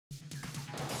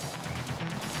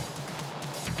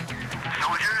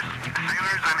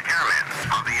sailors and airmen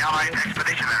of the Allied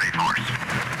Expeditionary Force.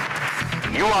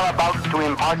 You are about to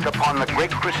embark upon the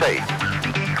great crusade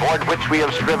toward which we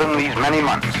have striven these many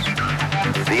months.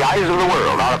 The eyes of the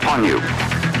world are upon you.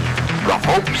 The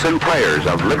hopes and prayers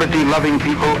of liberty-loving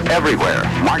people everywhere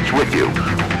march with you.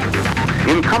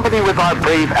 In company with our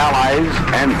brave allies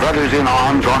and brothers in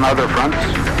arms on other fronts,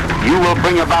 you will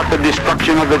bring about the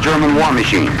destruction of the German war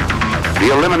machine,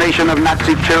 the elimination of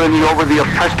Nazi tyranny over the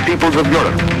oppressed peoples of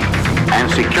Europe, and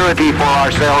security for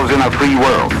ourselves in a free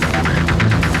world.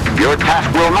 Your task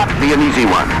will not be an easy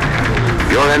one.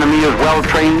 Your enemy is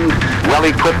well-trained,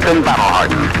 well-equipped, and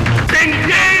battle-hardened. In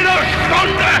jeder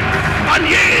Stunde, an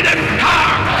jedem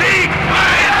Tag, Sieg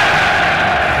heil!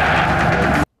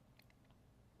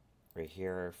 We're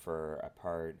here for a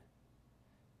part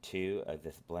 2 of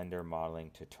this Blender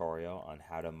modeling tutorial on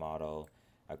how to model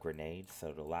a grenade.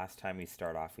 So the last time we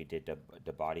start off, we did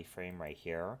the body frame right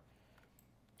here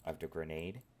of the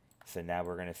grenade. So now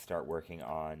we're going to start working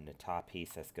on the top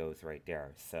piece that goes right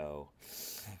there. So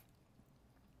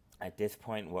at this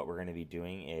point, what we're going to be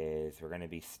doing is we're going to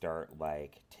be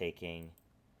taking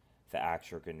the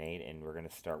actual grenade, and we're going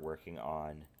to start working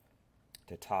on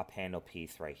the top handle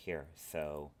piece right here.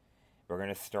 So we're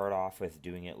going to start off with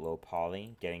doing it low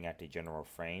poly, getting at the general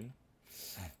frame,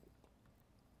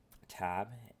 tab,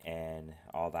 and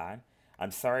all that.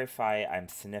 I'm sorry if I'm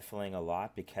sniffling a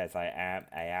lot because I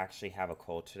actually have a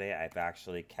cold today. I've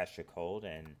actually catch a cold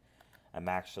and I'm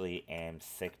actually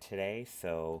sick today,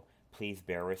 so please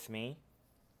bear with me.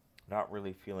 Not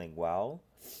really feeling well,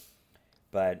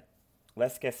 but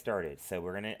let's get started. So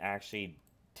we're going to actually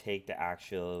take the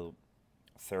actual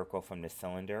circle from the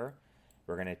cylinder.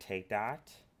 We're going to take that.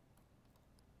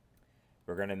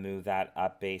 We're going to move that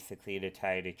up basically to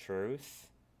tie the truce.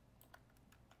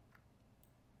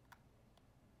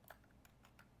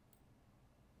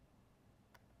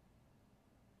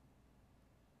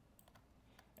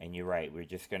 And you're right, we're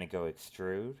just going to go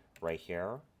extrude right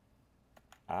here,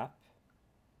 up.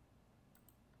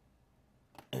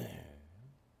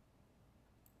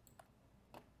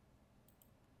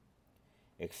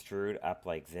 Extrude up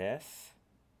like this.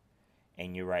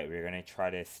 And you're right, we're going to try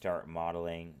to start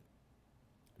modeling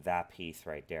that piece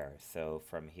right there. So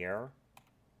from here,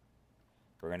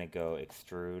 we're going to go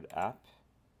extrude up.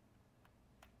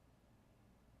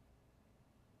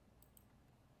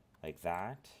 Like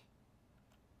that.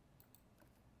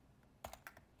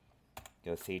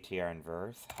 Go CTR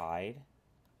inverse, hide.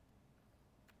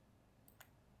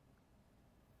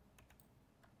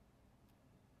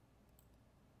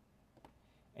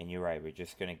 And you're right, we're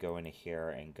just going to go into here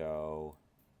and go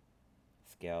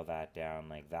scale that down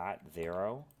like that,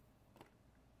 0.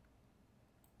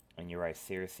 And you're right,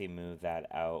 seriously move that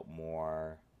out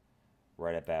more,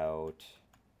 right about,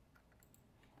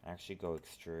 actually go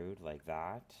extrude like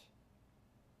that.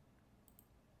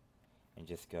 And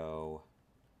just go,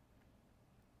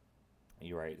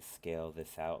 you're right, scale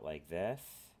this out like this.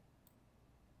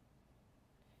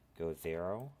 Go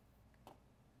 0.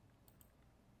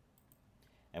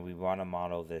 And we want to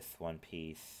model this one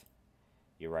piece,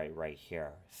 you're right, right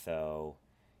here. So,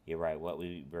 you're right, what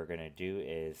we're going to do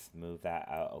is move that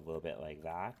out a little bit like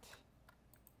that.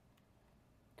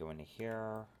 Go into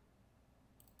here.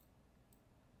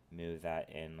 Move that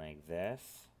in like this.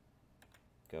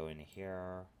 Go in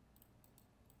here.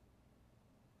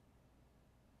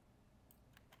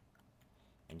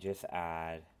 And just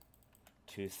add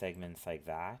 2 segments like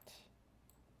that.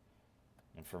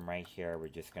 And from right here, we're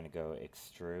just going to go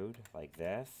extrude like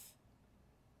this.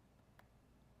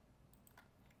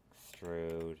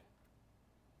 Extrude.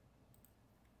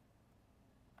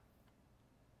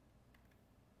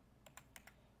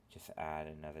 Just add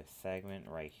another segment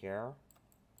right here.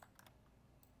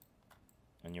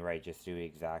 And you're right, just do the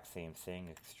exact same thing.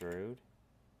 Extrude.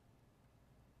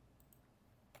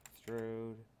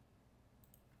 Extrude.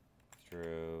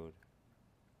 Extrude.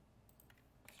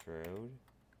 Extrude.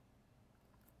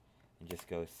 And just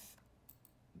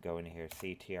go in here,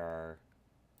 CTR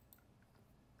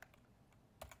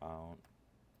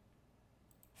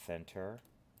center.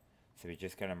 So we're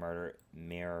just going to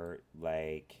mirror,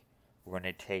 like, we're going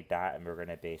to take that and we're going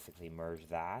to basically merge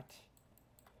that.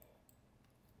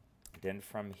 Then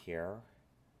from here,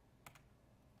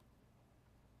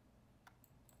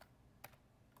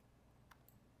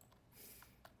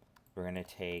 we're going to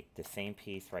take the same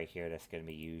piece right here that's going to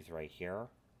be used right here.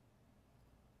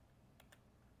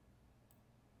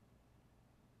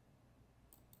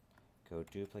 Go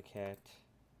duplicate,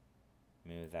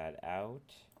 move that out,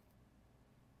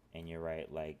 and you're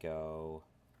right, like go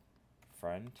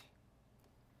front,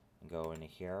 go into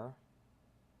here,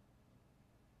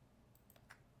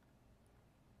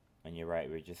 And you're right,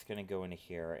 we're just going to go into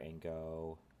here and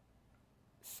go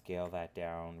scale that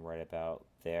down right about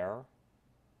there.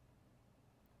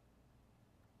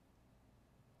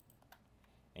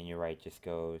 And you're right, just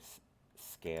go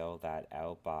scale that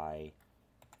out by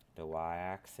the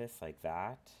y-axis like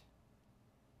that.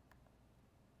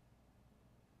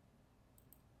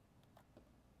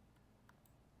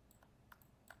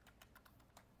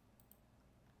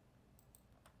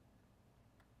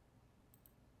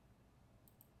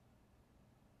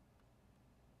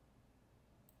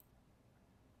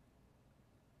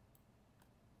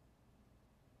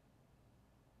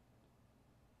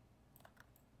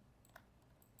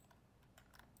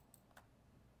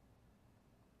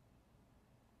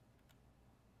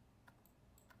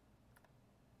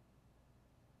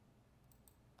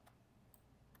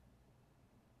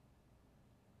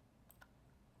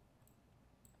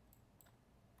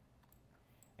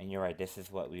 And you're right, this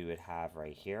is what we would have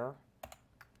right here.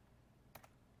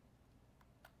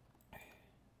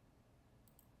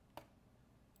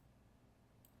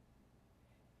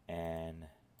 And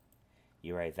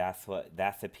you're right, that's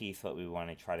the piece what we want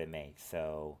to try to make.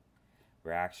 So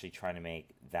we're actually trying to make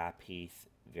that piece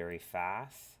very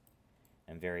fast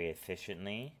and very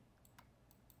efficiently.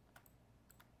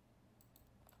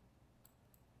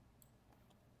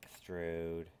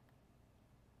 Extrude.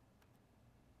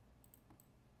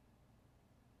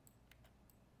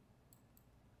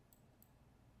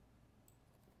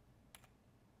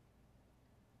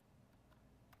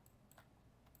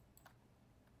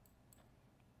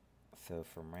 So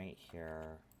from right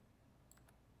here,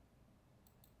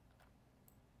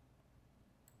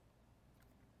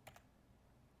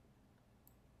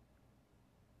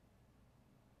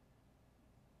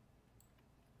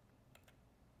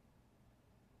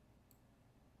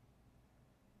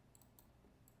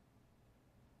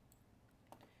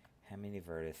 how many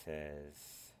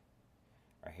vertices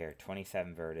are here?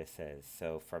 27 vertices.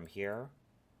 So from here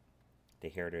to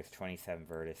here, there's 27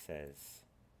 vertices.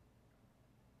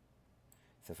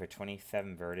 So for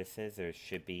 27 vertices, there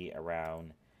should be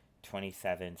around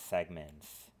 27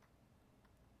 segments.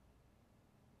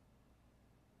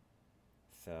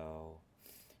 So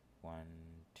 1,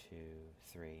 2,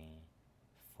 3,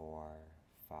 4,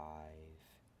 5,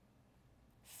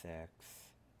 6,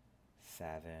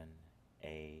 7,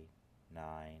 8,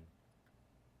 9,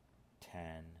 10,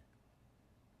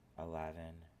 11,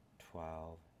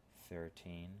 12,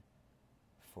 13,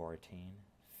 14,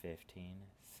 15,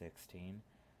 16,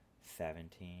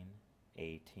 17,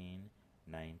 18,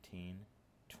 19,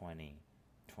 20,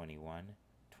 21,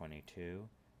 22,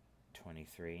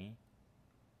 23,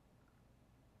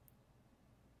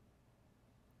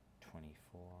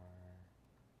 24,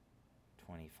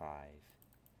 25.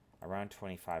 Around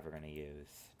 25 we're going to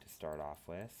use to start off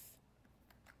with.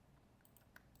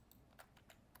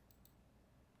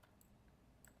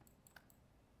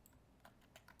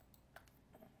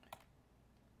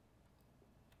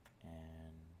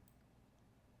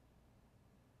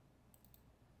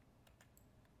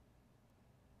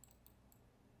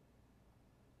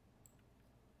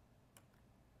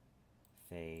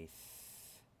 Face.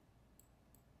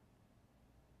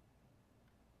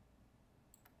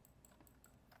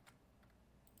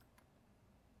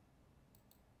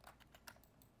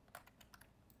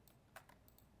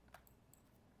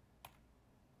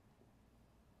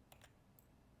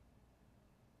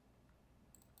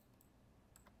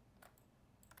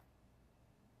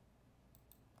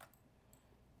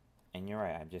 And you're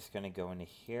right, I'm just going to go into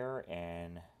here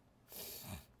and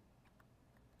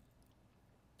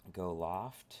go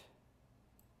loft.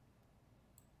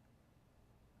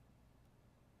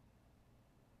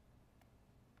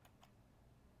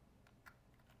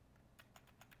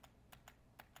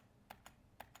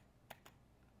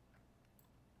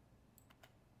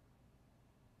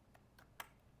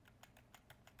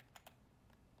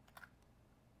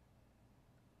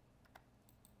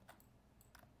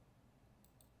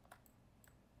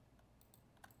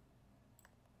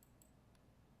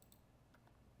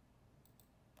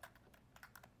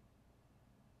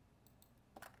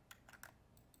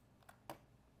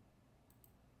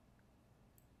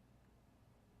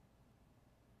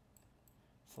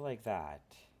 So like that.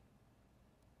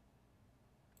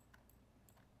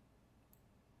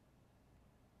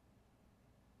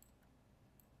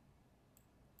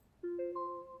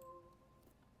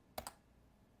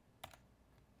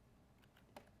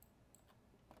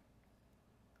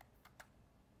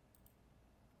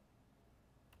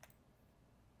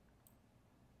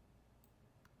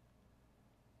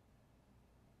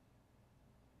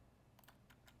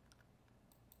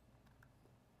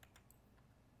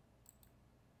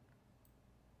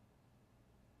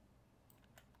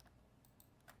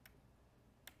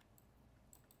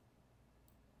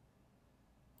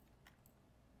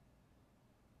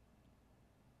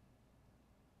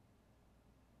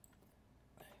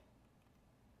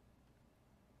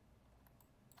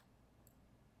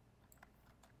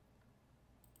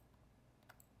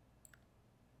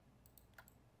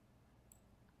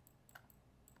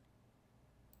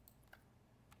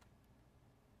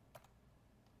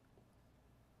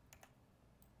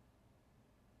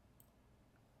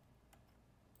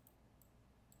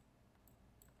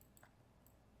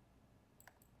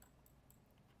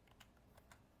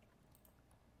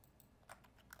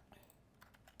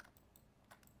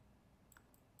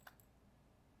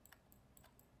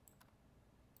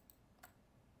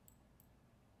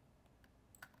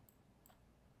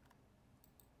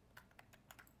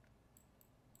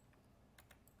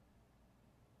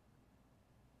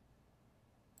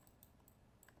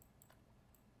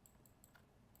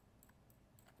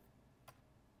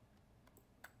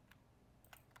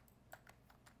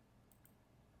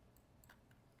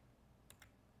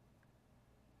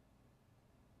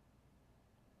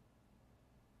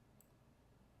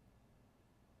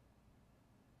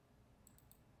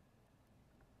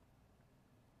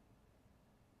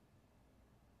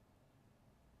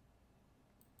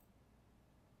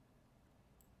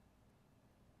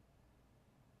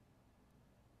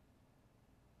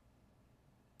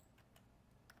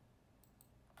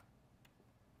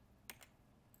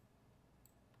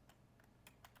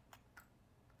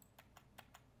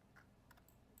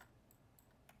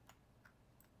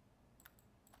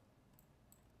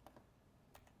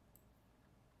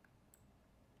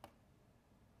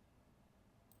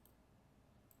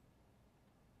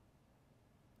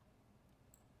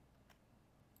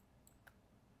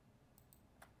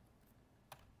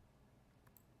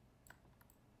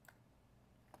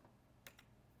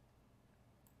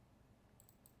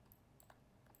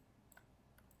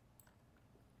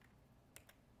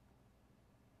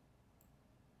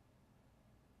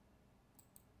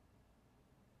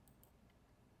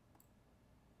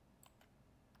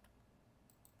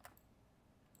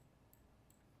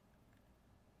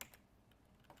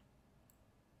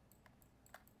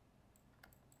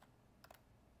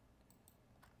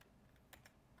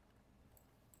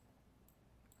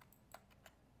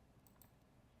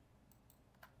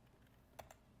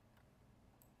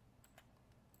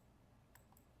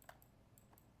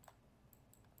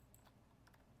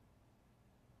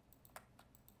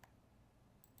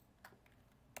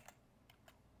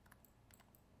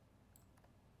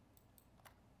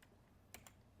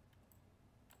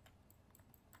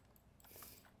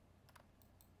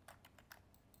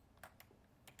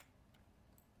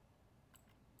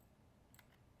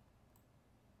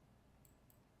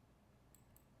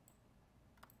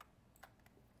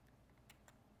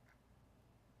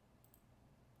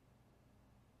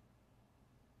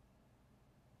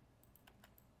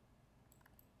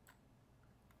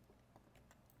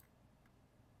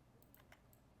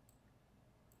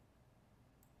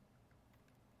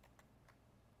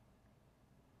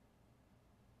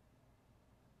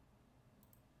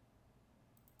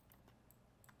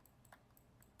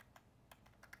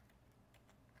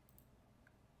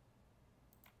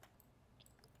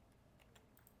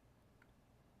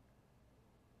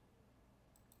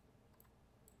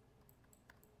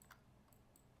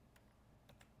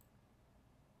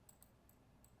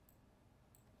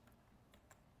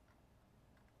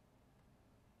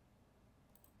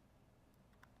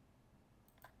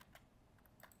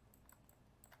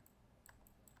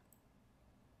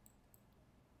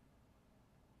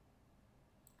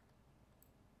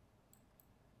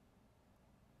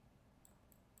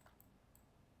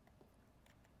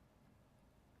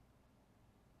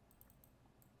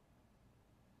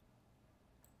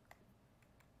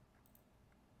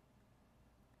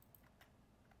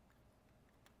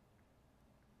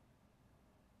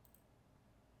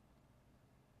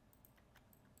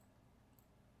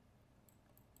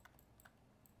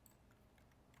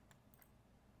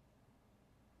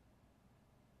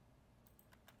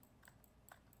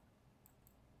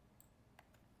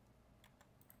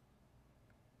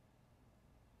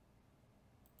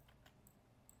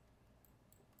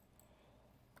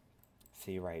 So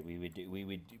you're right. We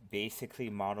would basically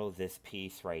model this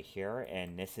piece right here,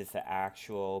 and this is the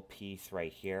actual piece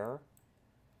right here.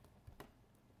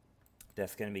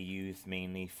 That's going to be used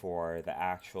mainly for the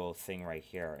actual thing right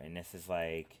here, and this is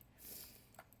like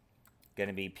going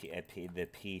to be the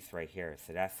piece right here.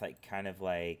 So that's like kind of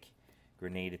like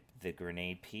the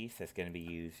grenade piece that's going to be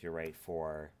used. You're right,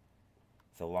 for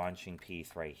the launching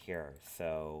piece right here.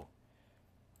 So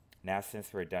now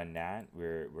since we're done that,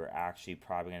 we're actually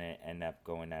probably going to end up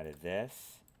going out of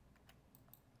this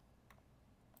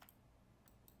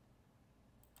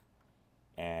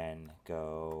and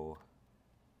go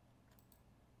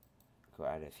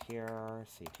out of here,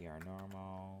 CTR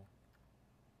normal.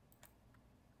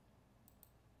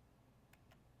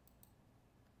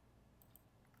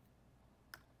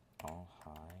 All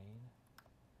hide.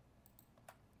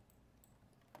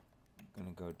 I'm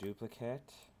gonna go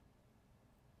duplicate.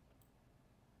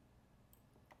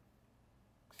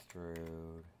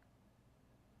 Extrude.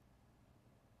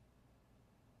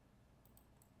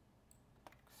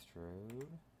 Extrude.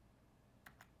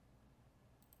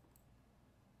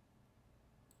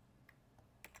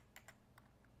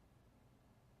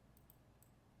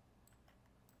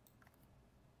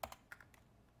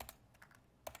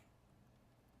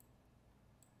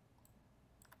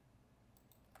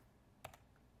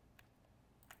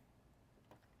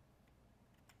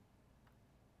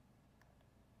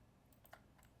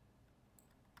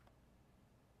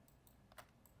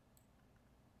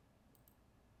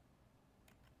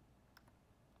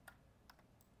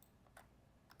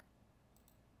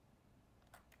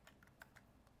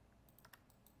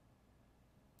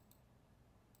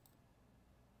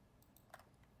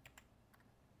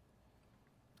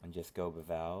 And just go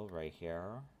bevel right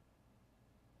here.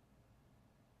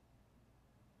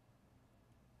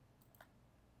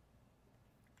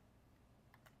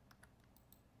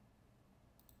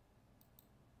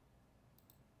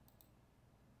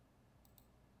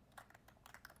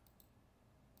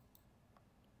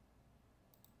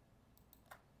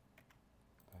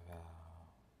 Bevel.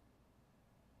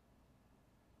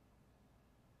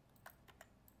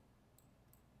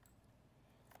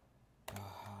 Go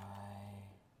high.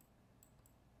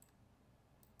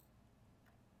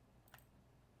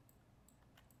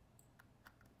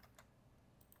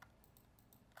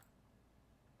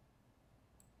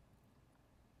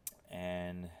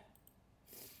 And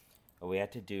what we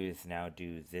have to do is now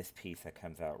do this piece that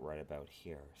comes out right about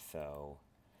here. So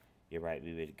you're right,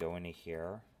 we would go into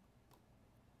here,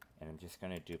 and I'm just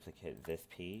going to duplicate this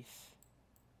piece,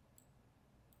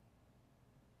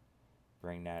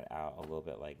 bring that out a little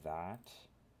bit like that,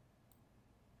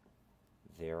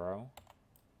 0,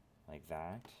 like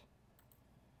that,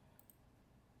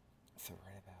 so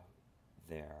right about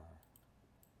there.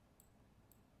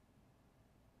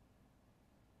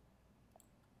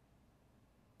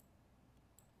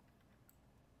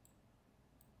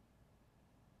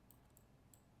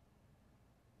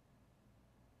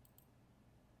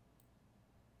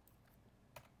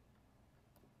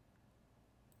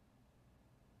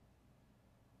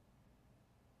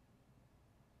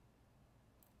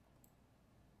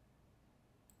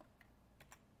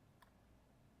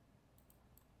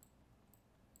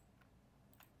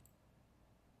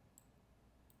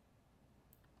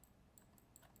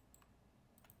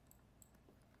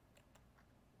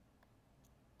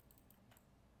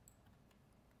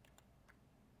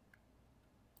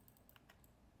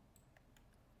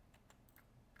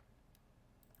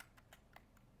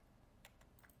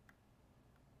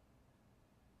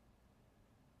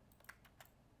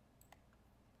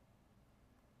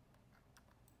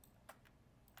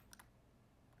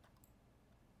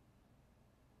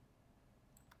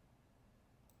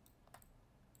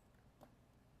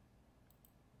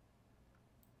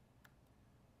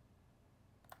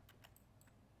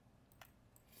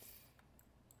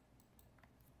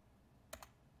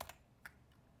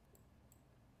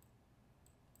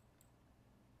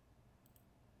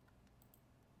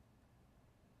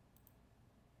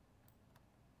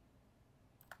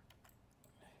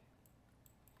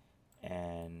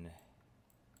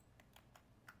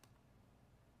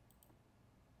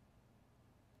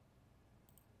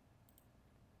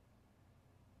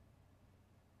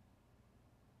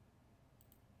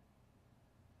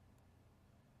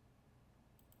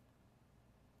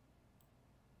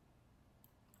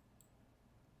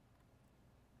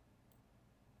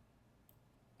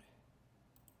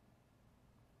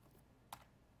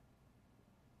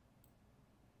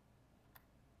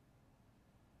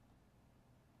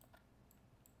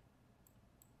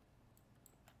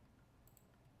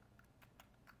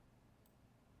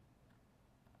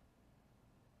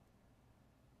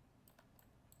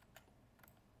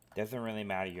 Doesn't really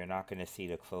matter, you're not going to see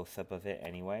the close-up of it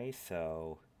anyway,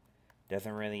 so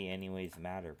doesn't really anyways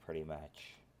matter pretty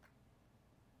much.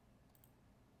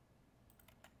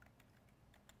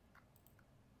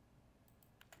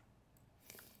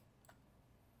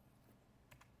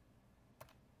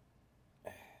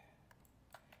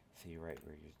 So you're right,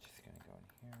 we're just going to go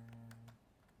in here.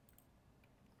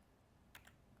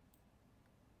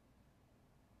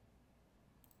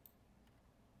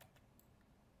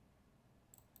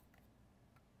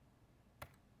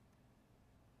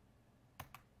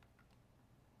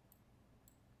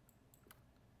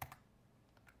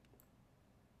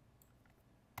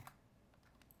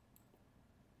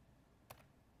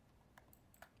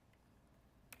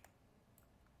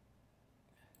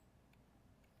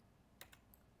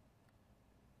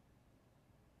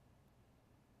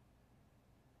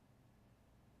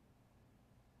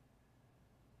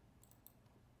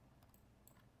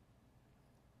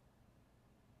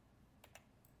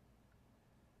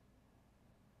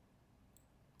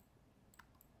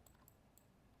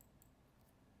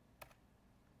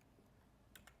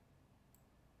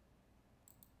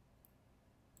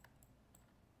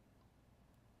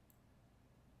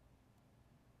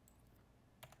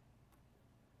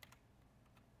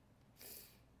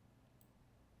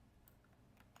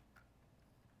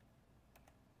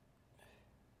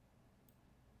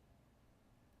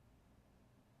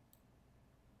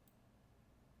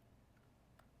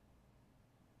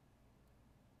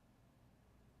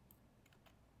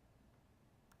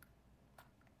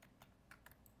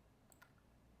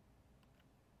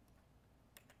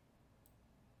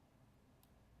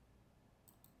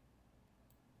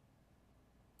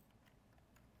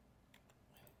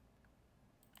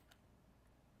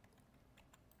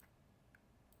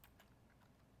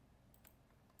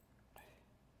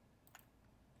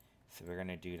 So we're going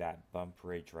to do that bump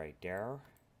ridge right there.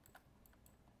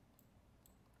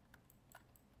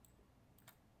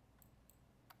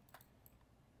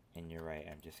 And you're right,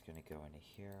 I'm just going to go into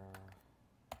here.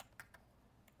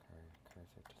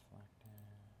 Cursor to selected.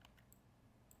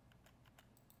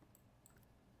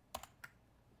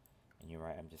 And you're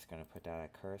right, I'm just going to put that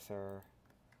at cursor.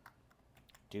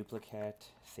 Duplicate,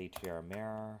 CTR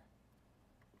mirror.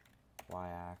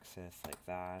 Y-axis like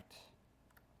that.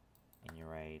 And you're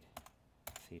right,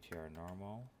 CTR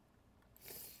normal.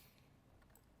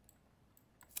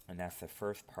 And that's the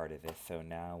first part of this. So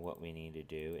now what we need to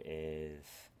do is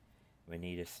we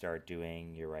need to start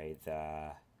doing, you're right,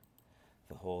 the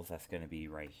holes that's going to be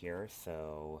right here.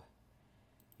 So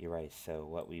you're right, so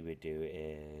what we would do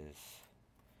is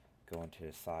go into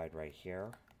the side right here.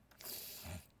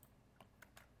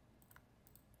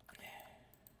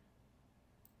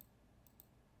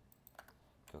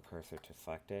 Go cursor to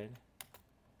selected.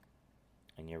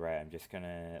 And you're right, I'm just going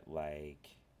to like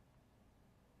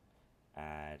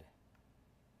add,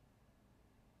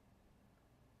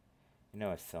 you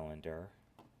know, a cylinder.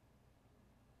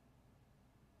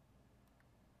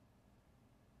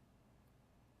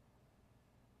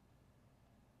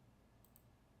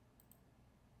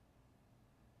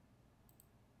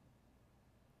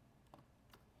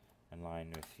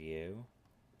 Align with view.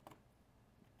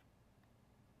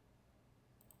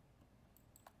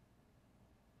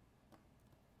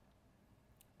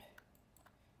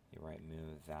 You right,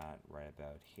 move that right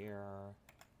about here.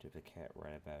 Duplicate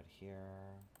right about here.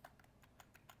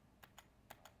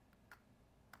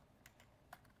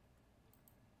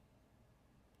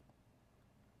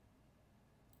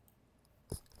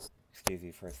 Excuse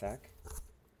me for a sec.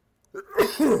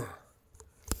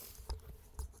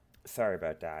 Sorry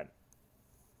about that.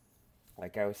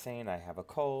 Like I was saying, I have a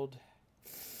cold.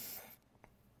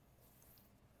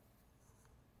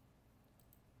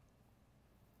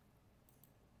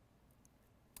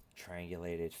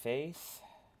 Triangulated face.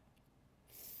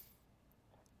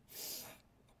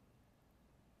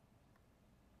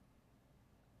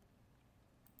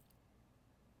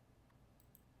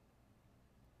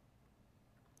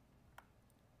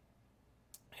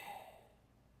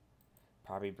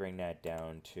 Probably bring that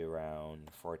down to around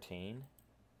 14.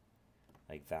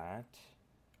 Like that.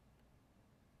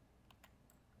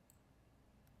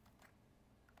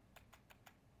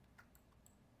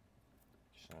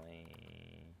 Actually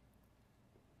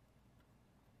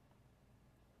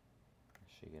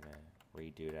gonna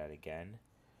redo that again.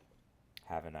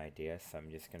 Have an idea, so I'm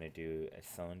just gonna do a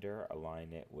cylinder,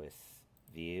 align it with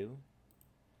view,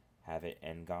 have it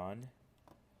N-gon,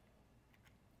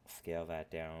 scale that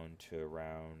down to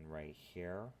around right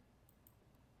here,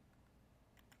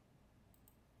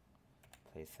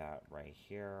 place that right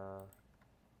here,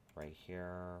 right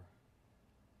here.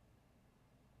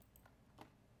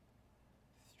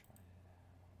 Let's try it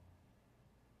out.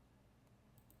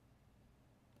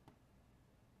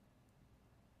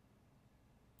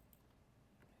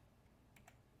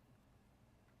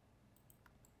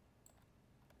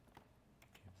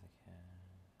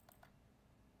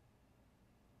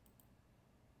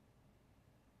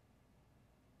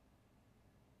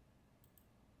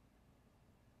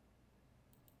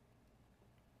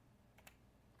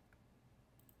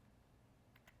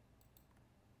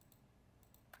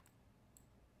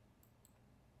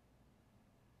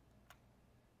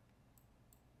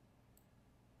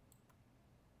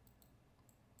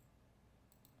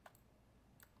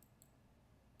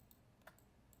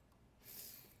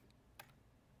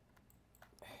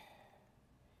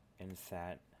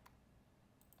 inset,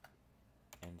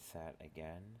 inset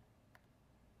again.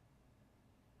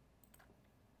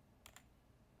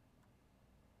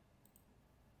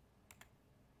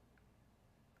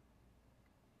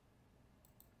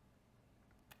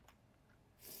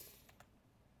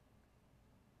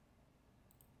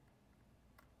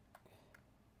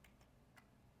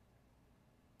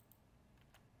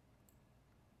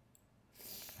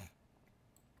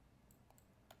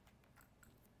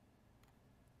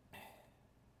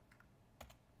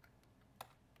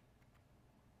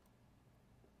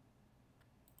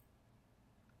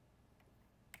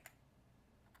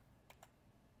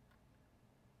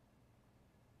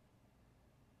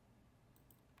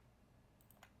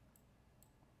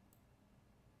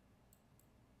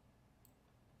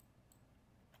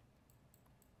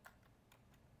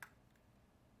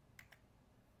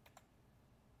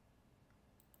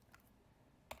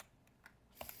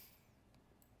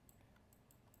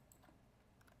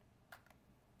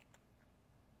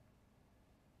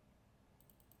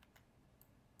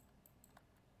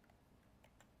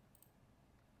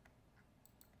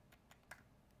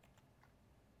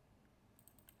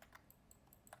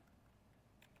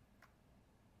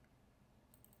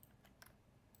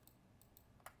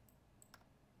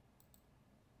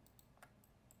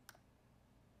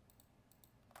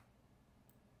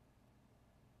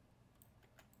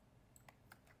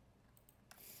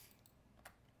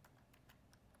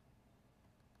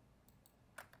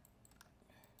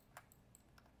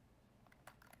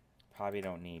 Probably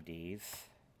don't need these.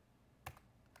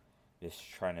 Just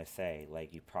trying to say,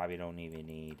 like, you probably don't even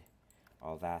need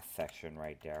all that section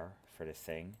right there for the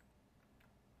thing.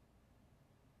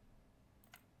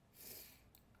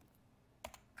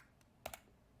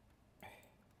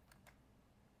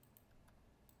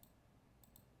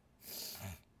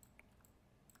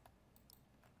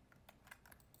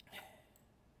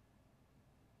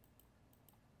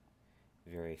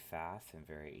 Very fast and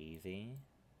very easy.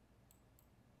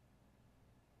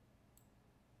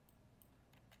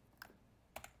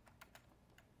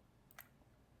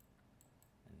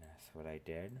 And that's what I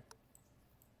did.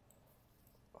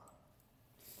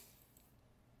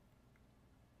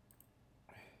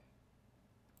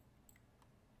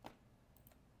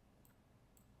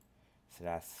 So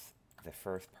that's the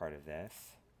first part of this.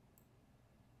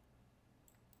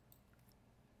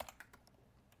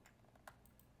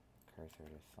 Cursor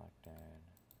is selected.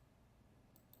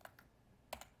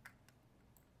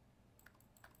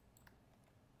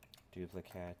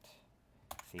 Duplicate.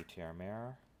 CTR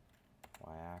mirror.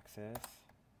 Y-axis.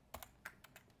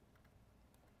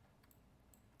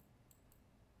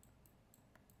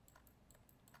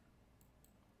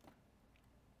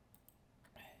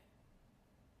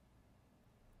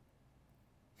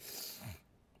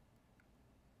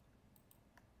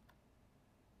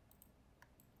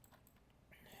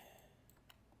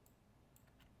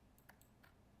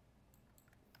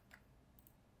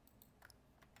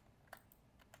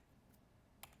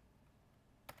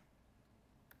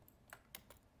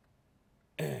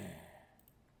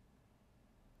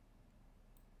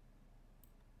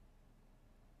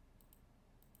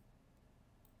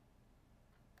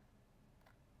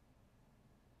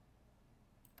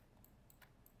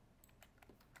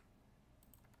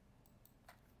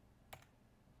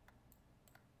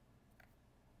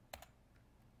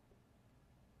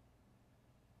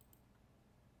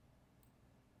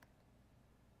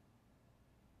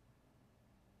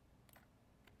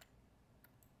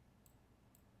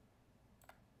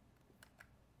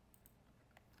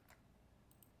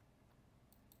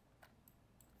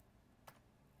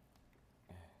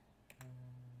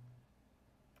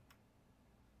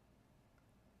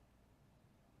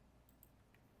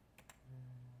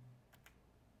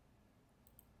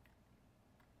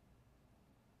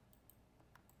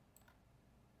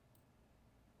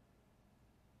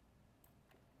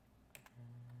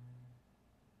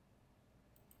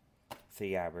 So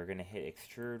yeah, we're gonna hit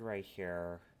extrude right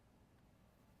here.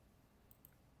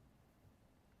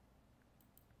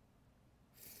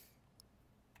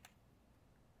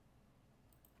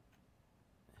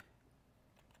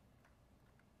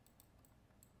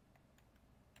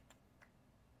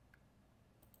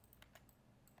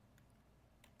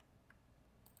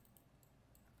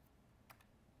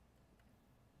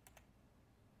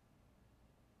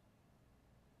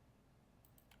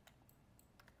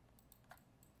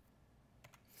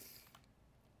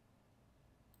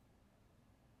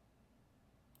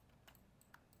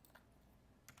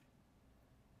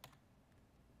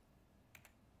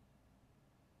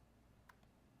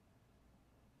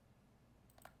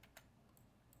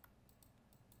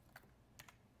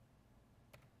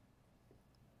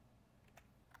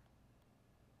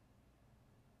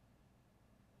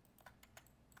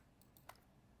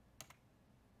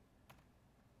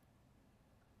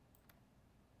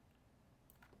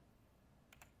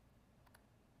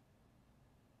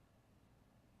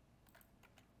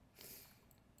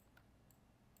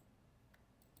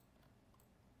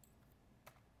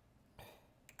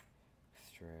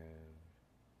 Road.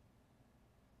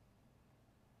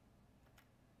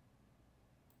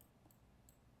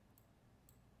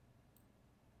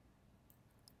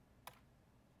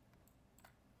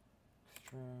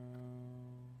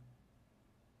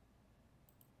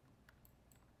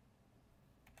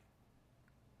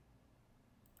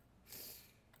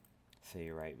 So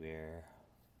you're right, we're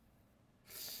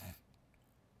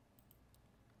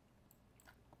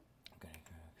gonna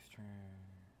go extreme.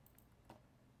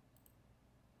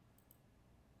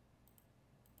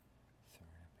 Sort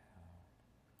about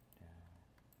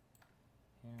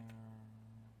down here.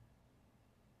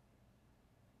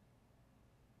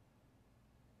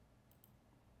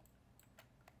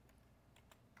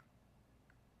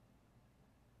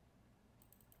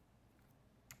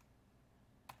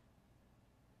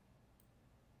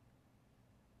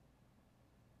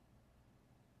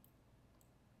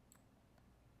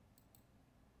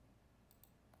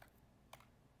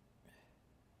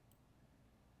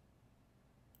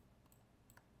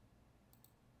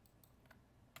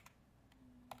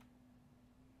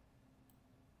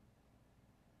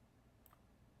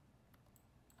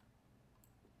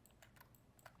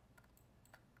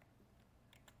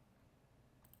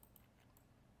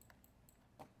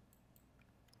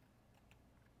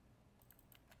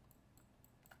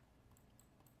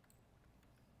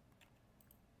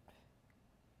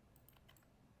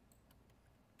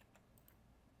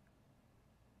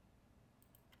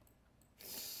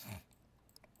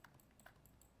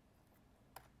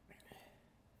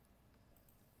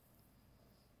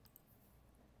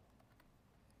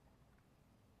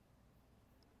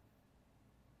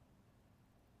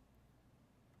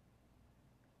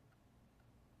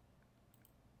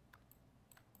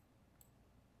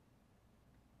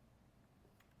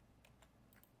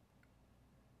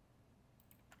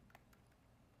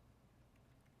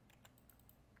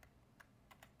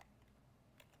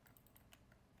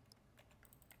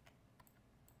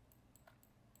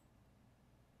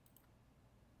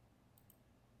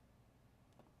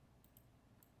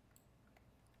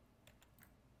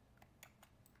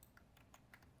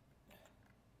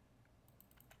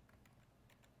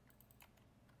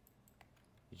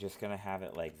 You're just gonna have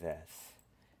it like this,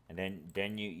 and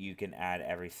then you can add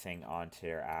everything onto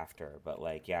there after. But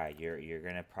like, yeah, you're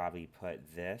gonna probably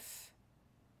put this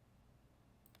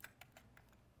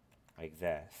like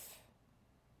this,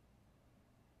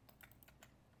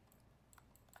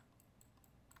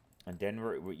 and then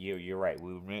you're right.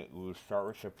 We'll start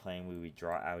with the plane. We would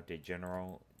draw out the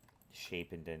general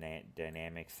shape and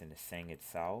dynamics in the thing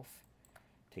itself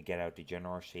to get out the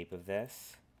general shape of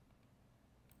this.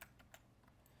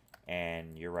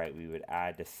 And you're right, we would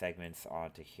add the segments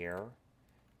onto here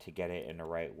to get it in the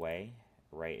right way,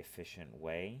 right efficient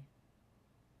way.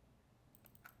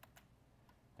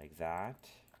 Like that.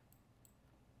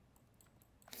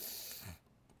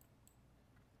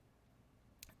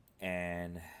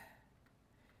 And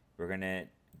we're gonna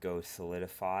go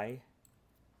solidify.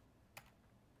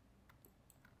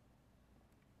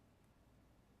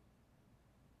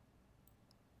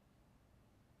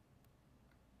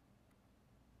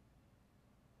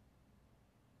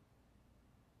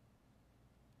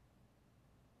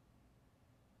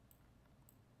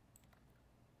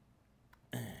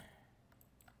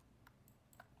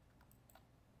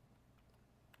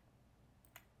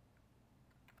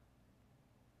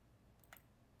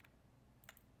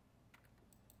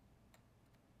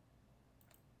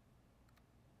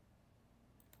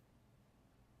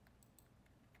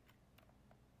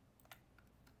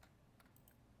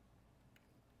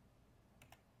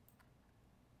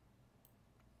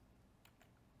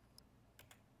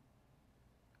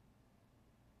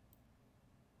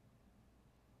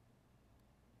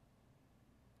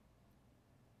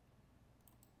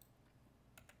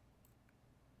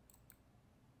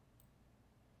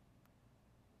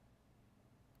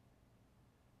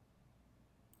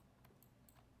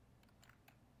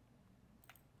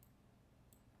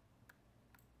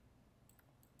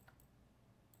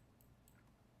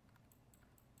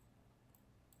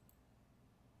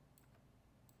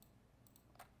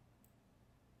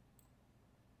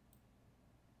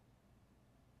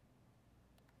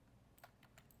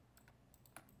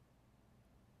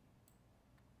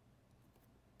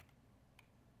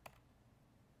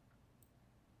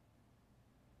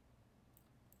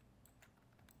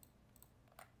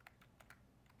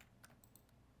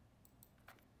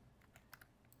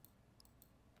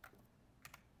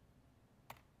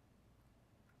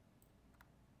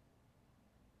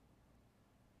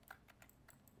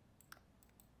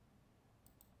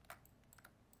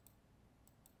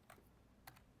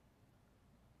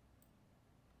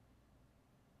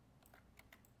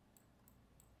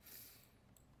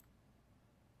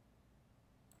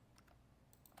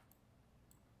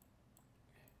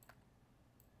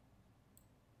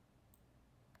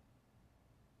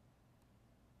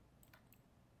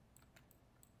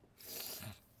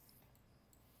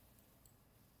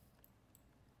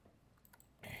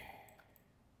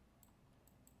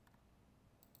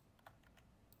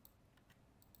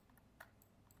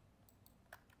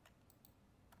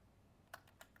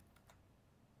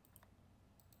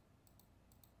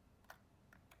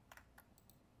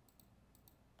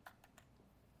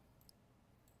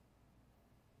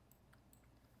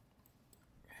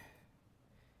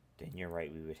 Then you're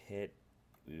right, we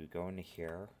would go into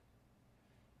here,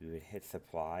 we would hit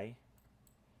supply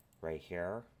right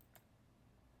here,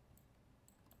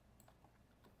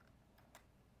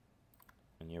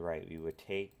 and you're right, we would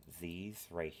take these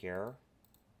right here,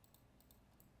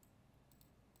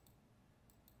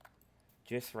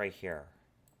 just right here,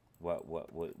 what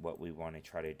we want to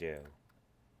try to do.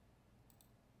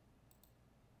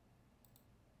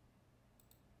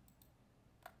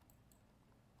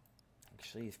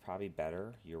 Actually, it's probably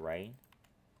better, you're right,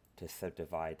 to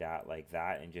subdivide that like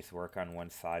that and just work on one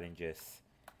side and just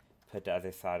put the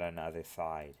other side on the other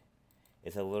side.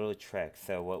 It's a little trick.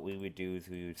 So what we would do is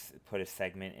we would put a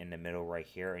segment in the middle right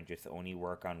here and just only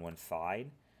work on one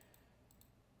side.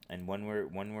 And when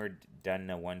we're done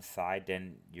on one side,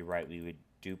 then you're right, we would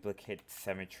duplicate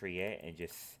symmetry it and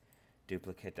just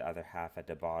duplicate the other half at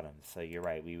the bottom. So you're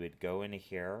right, we would go into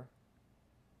here.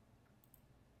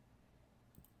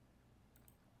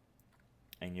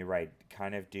 And you're right,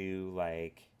 kind of do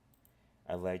like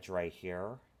a ledge right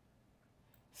here.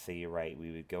 So you're right,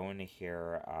 we would go into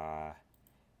here,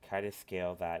 kind of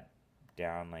scale that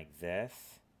down like this,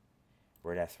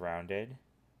 where that's rounded.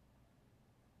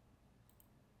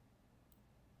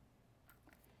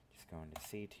 Just go into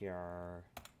CTR,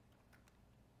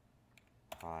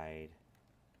 hide.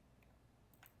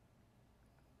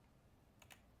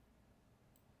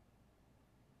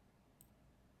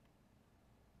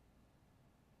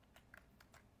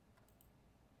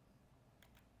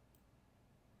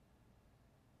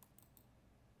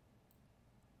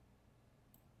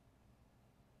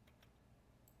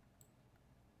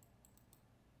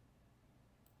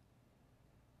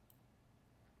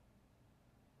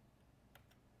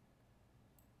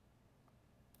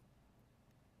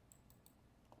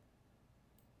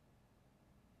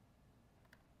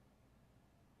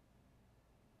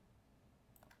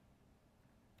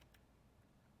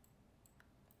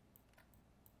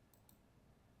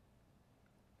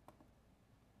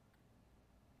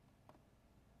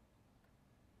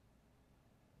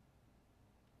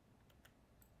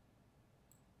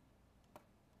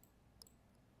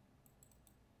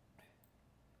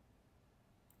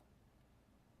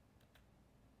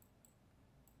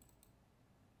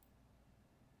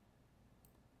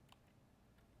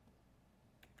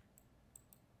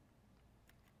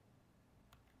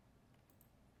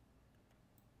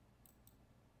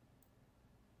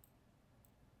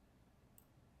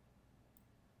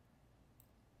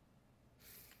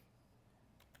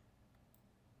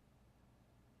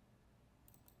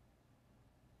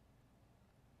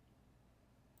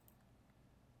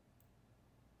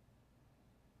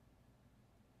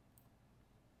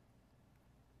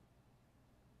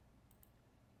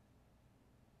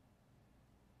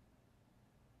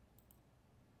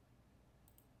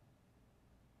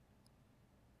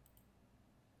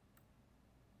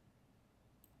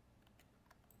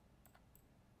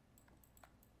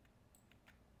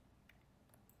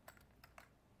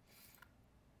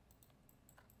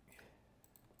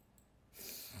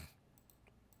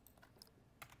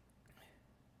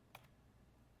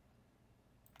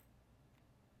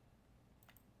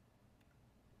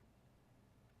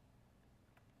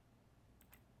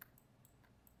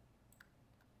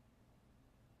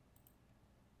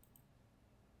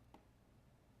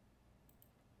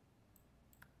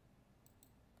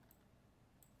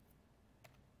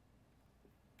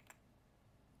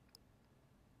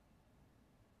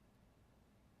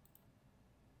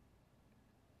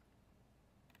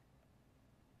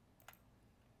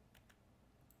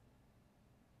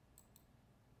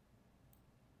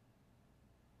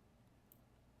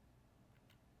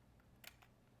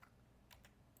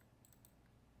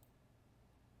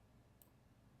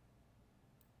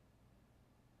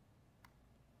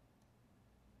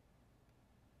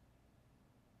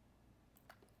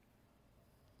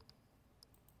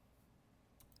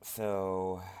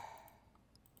 So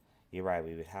you're right,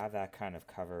 we would have that kind of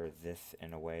cover this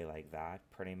in a way like that,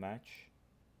 pretty much.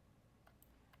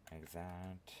 Like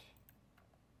that.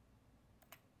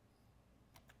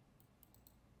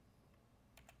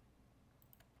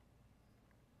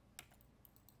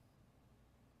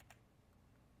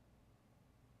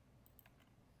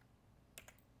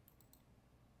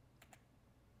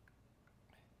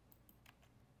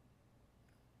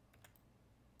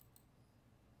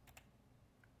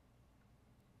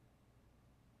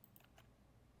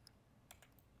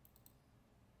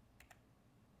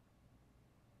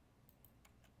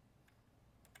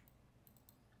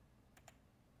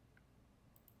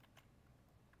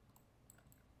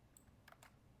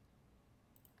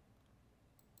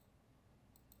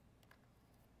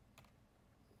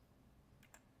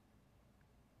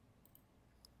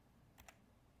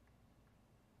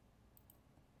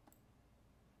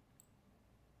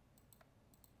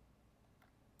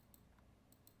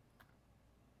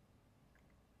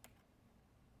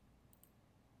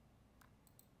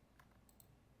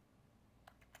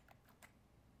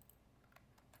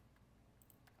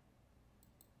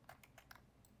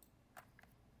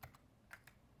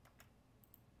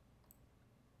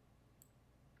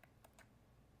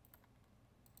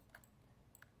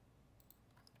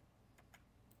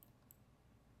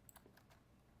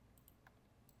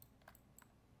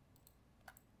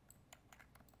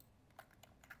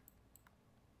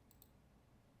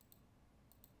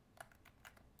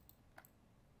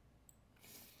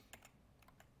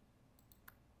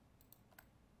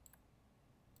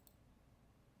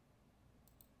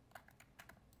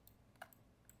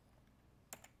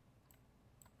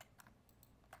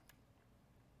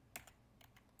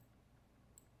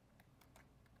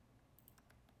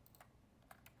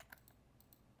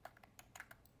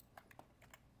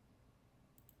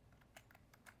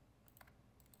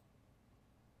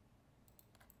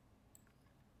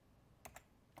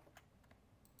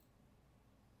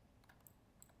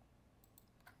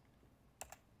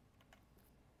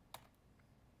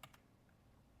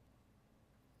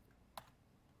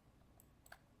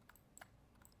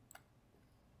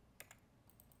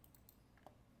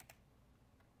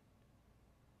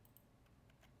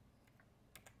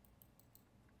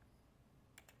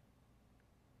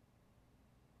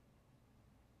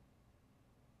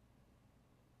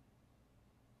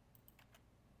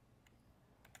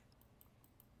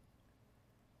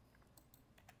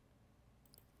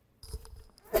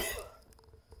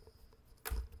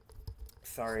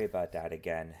 sorry about that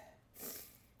again.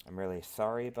 I'm really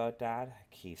sorry about that.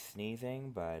 I keep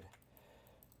sneezing, but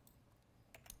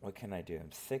what can I do?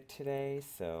 I'm sick today,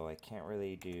 so I can't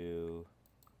really do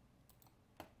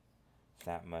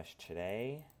that much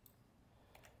today.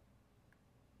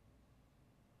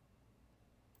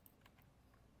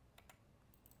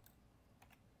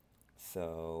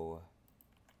 So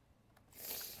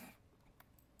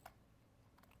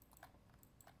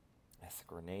that's a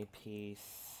grenade piece.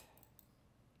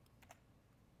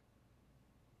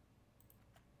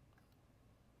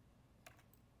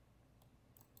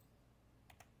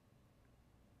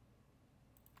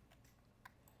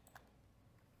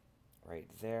 Right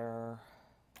there.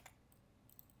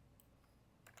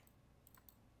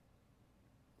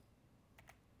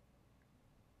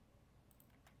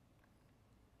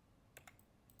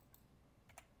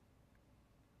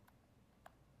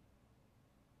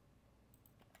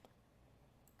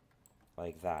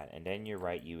 Like that. And then you're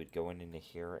right, you would go into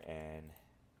here and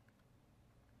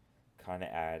kind of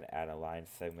add a line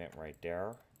segment right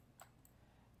there.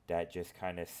 That just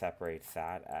kind of separates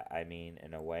that, I mean,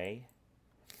 in a way.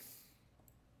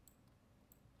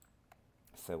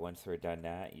 So once we're done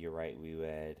that, you're right, we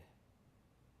would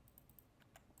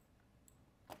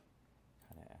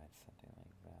kind of add something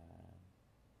like that.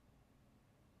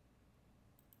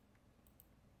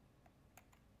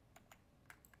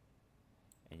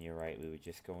 And you're right, we would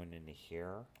just go into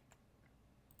here.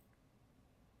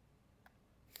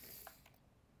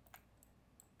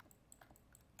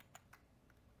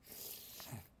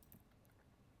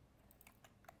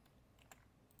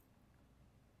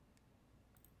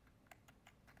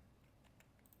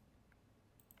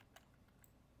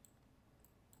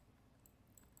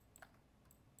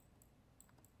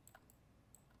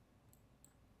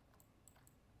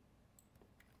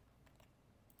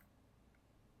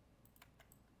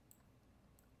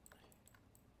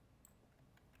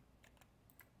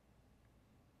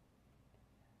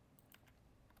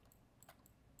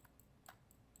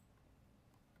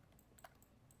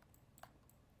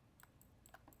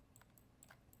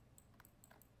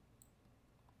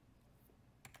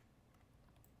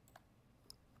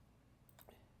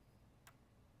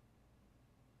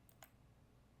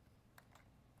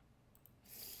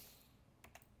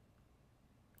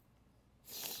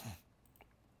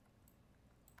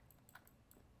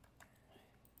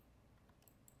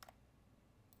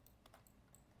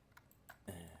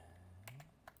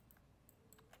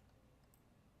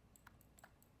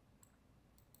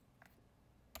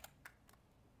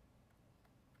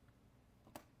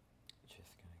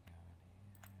 Just gonna go in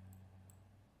here.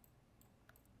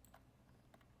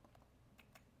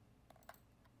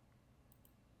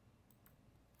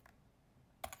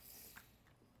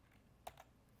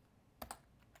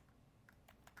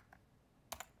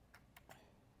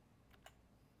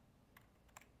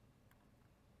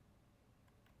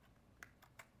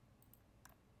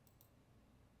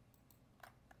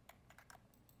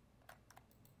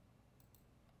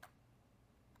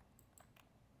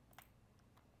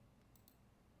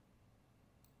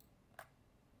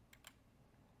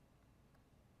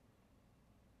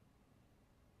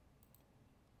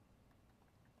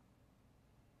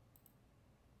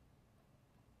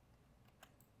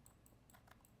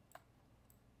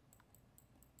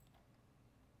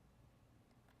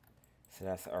 So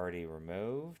that's already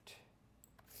removed.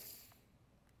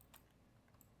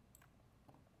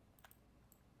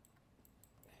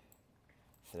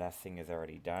 So that thing is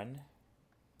already done.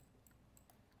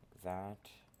 That.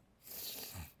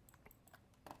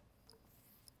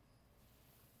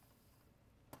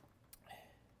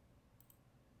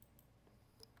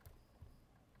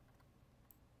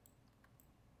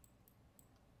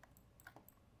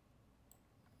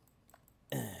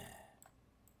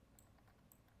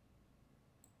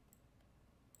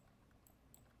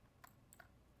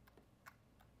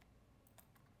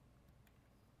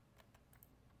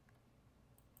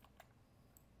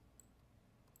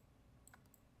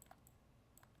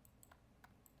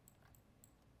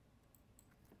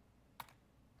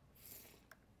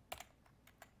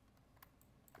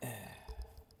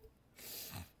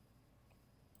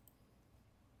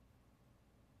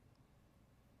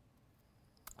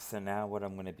 So now what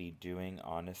I'm going to be doing,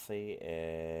 honestly,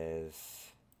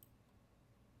 is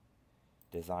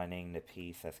designing the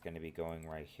piece that's going to be going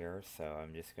right here. So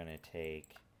I'm just going to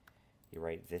take, you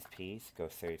write this piece, go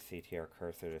search CTR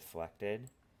cursor to selected,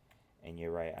 and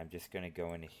you're right, I'm just going to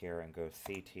go into here and go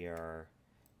CTR,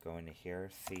 go into here,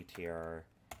 CTR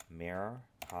mirror,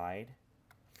 hide,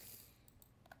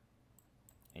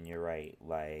 and you're right,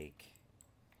 like,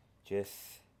 just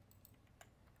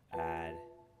add.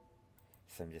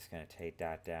 So I'm just going to take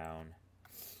that down.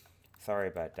 Sorry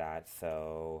about that.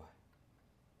 So,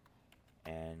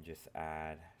 and just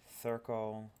add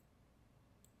circle.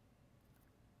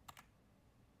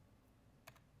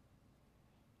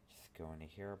 Just go into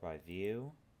here by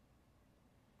view.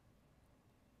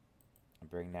 And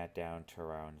bring that down to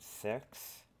around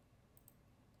 6.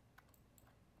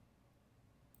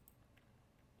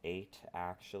 8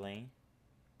 actually.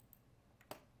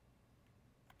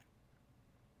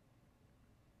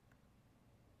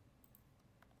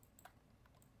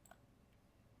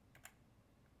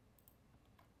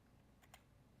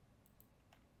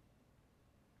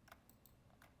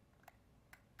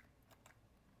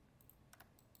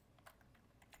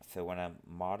 So when I'm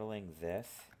modeling this,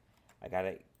 I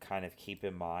gotta kind of keep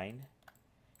in mind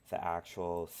the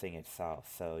actual thing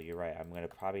itself. So you're right, I'm gonna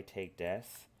probably take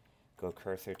this, go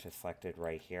cursor to selected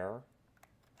right here,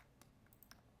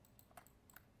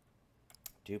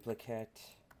 duplicate,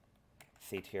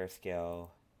 CTR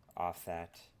scale,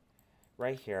 offset,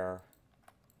 right here,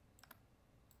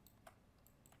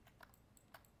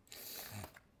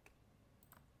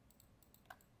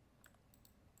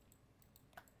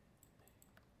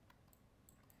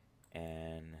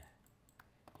 and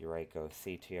you're right, go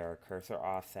CTR cursor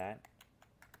offset,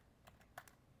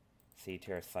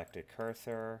 CTR selected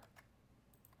cursor,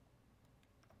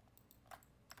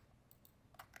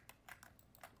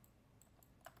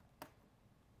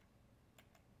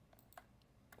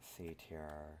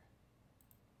 CTR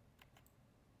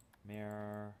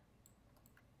mirror,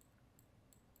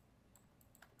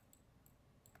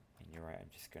 and you're right, I'm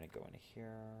just going to go into here,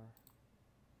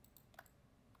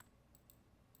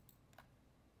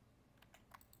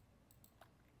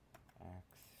 X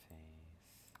face,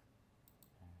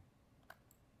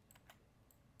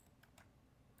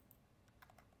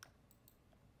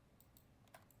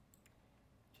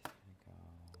 just going to go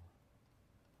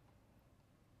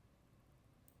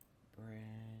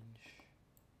bridge,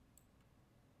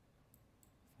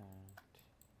 that.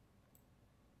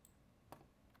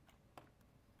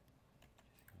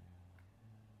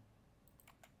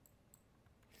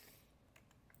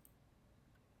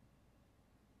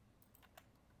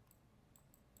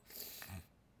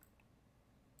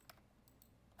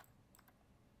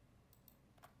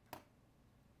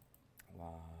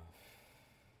 Love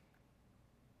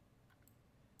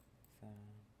that.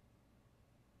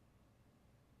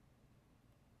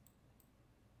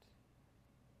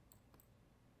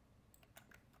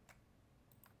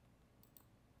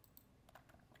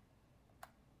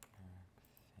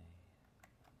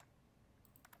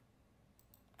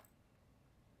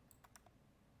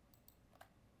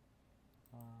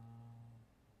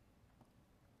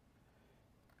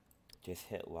 Just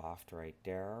hit loft right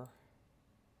there.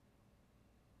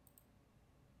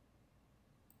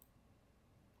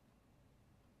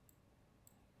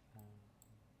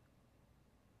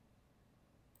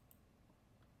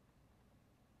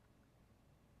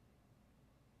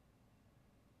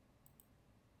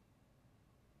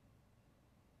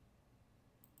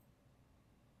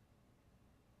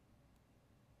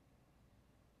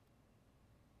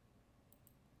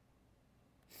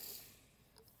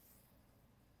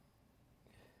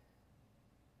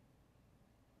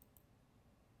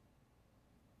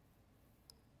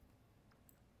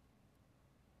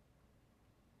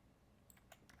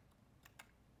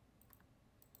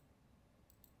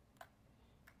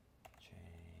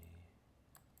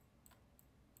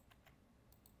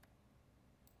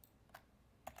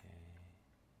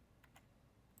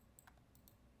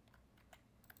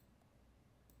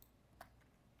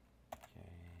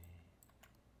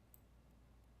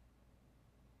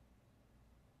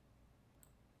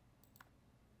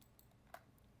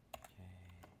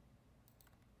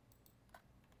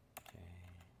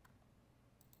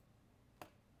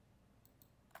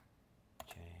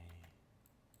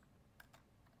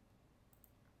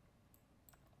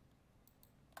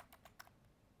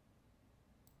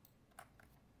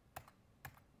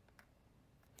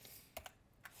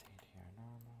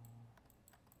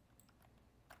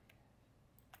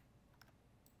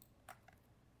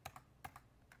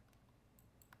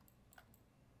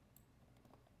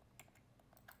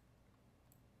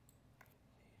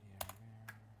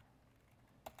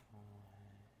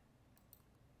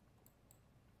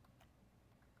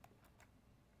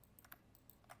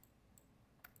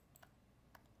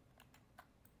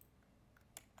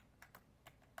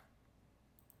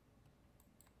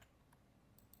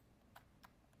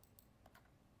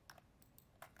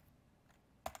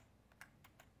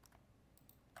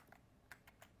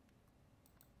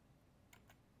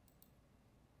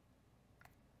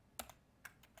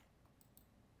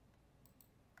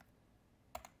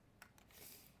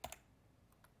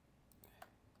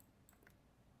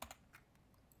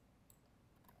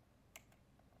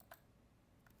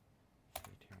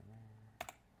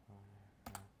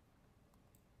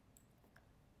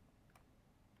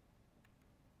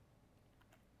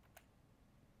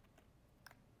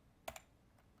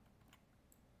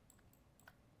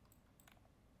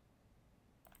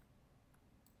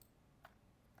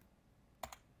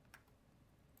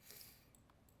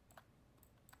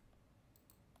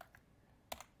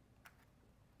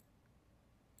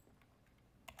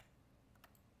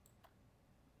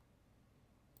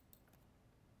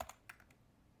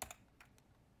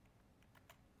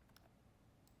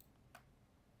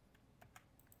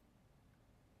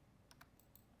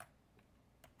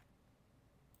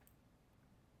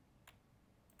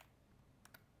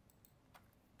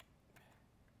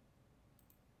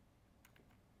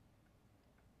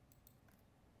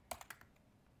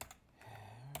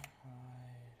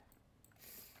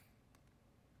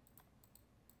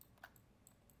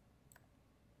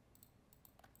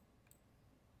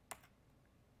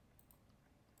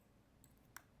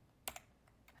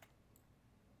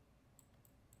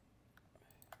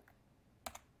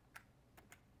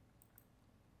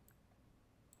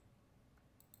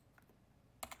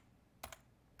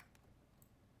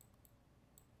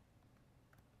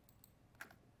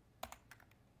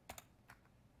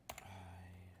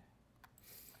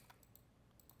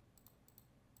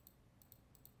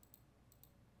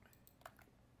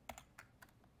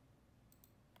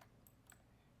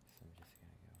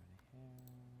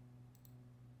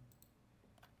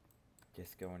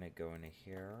 just going to go into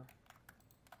here,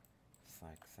 just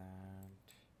like that.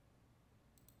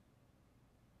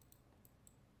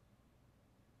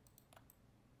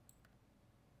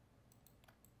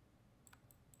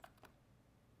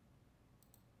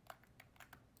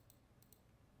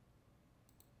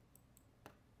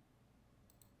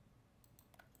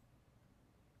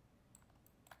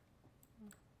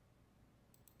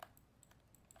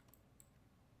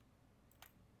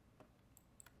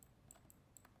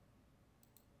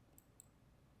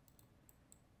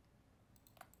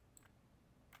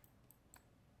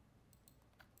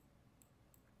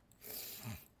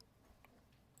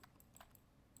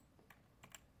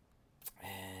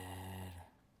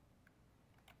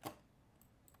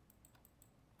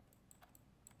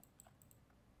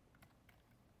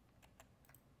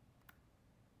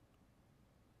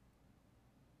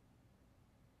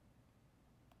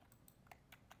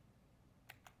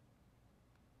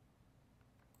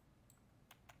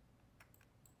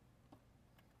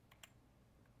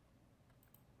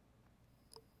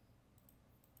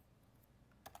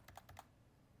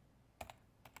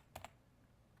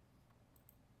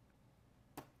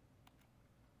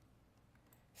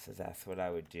 So that's what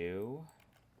I would do.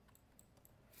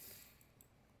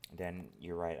 Then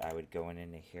you're right, I would go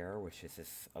into here, which is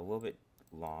just a little bit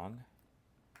long.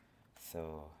 So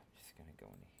I'm just gonna go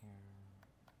into here.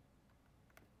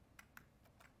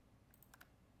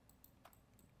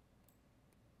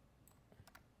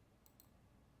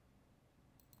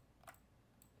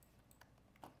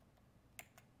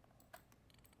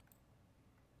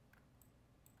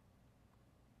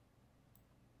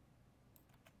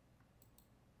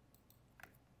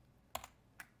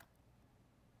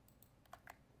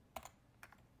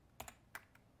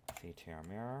 CTR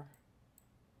mirror.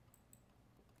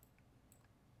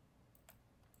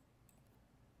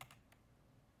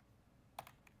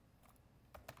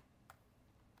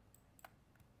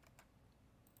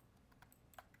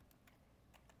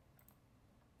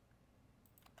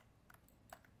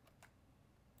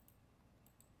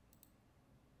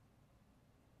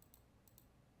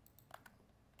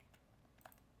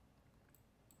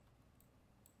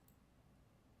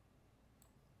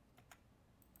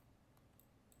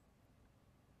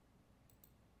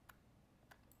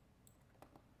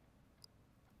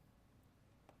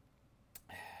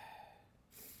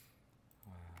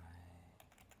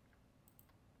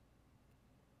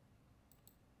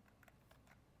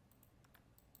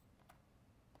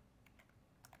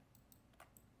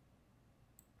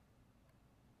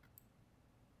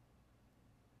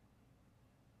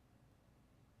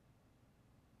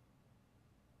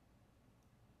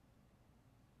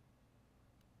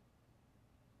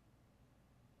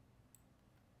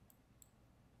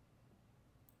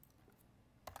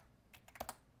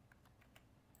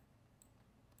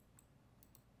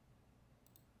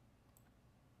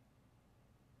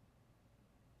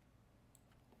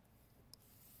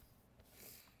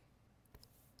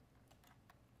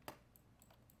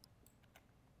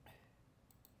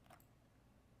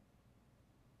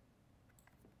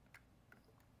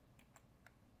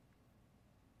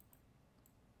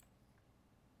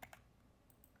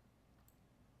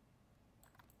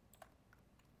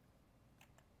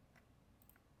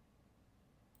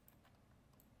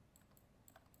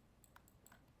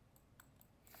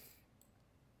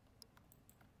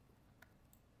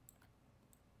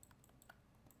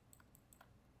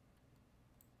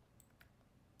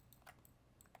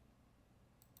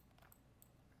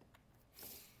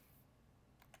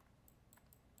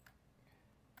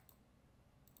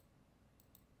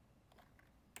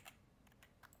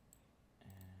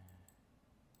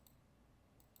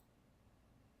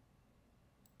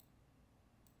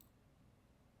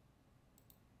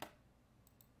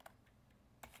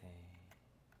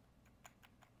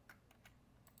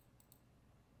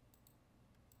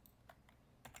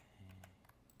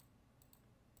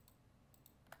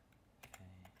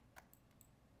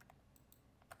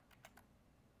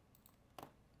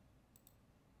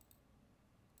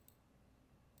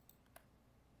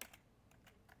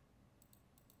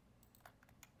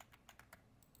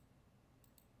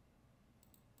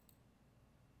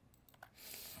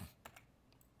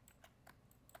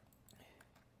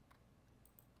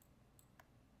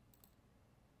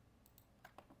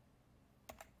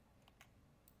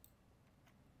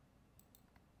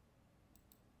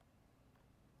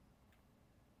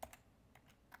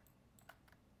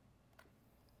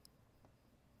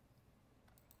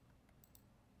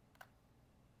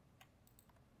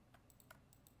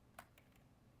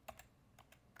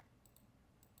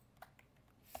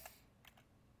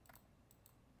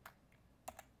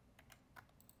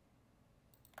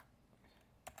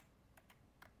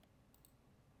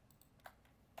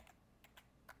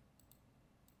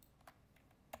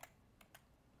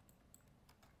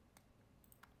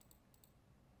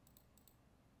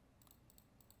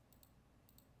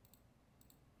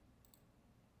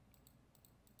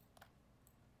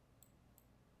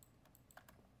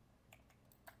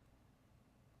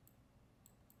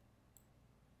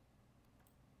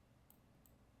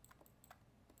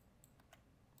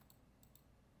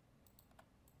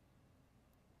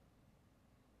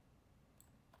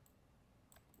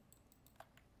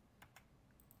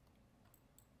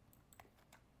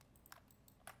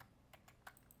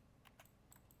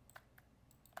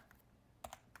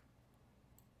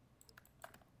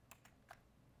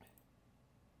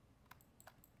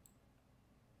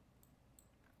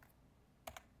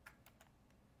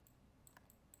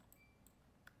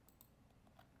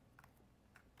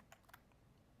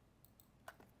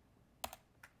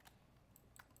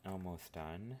 Almost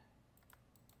done.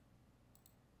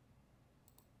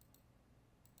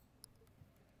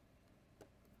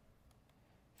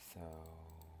 So,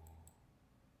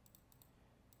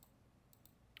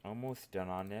 almost done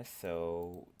on this.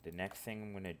 So the next thing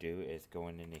I'm going to do is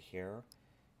going into here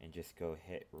and just go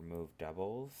hit remove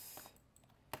doubles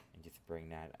and just bring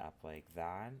that up like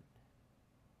that.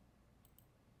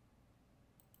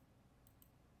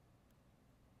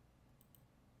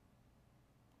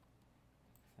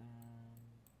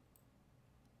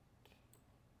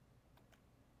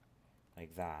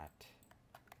 Like that.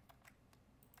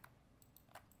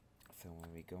 So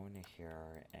when we go into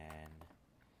here and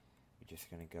we're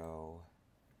just going to go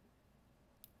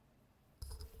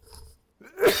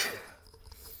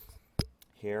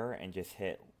here and just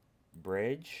hit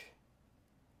bridge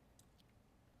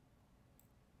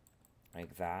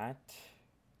like that.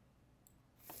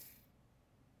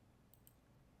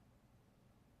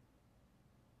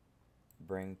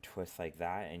 Bring twist like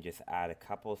that and just add a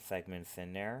couple segments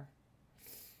in there.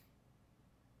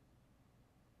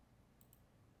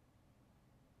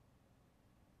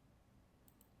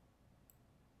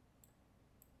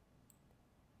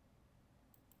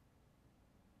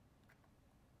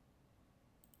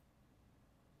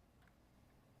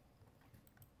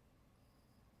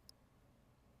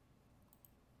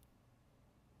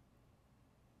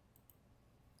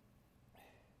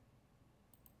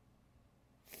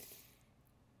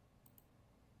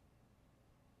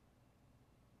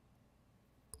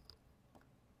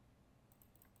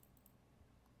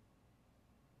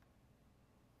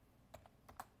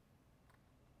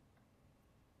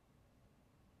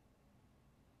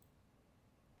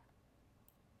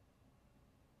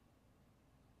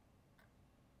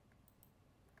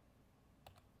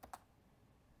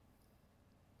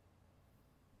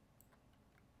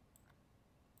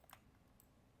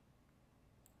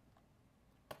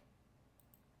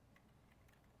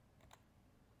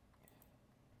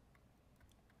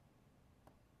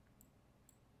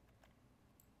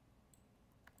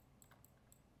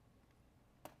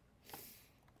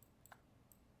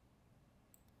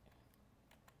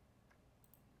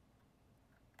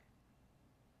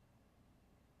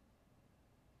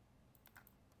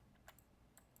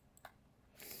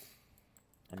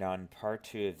 And on part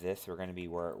 2 of this, we're going to be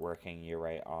working you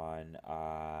right on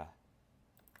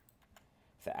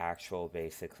the actual,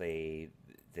 basically,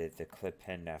 the clip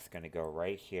pin that's going to go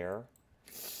right here.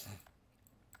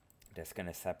 That's going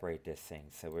to separate this thing.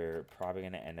 So we're probably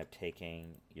going to end up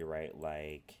taking, you're right,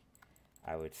 like,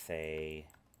 I would say,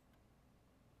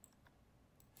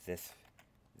 this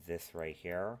right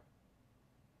here.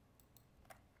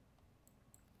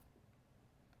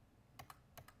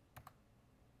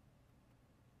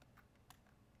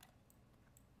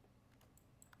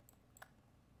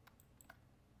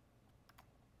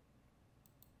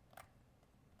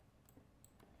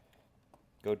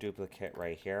 Go duplicate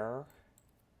right here.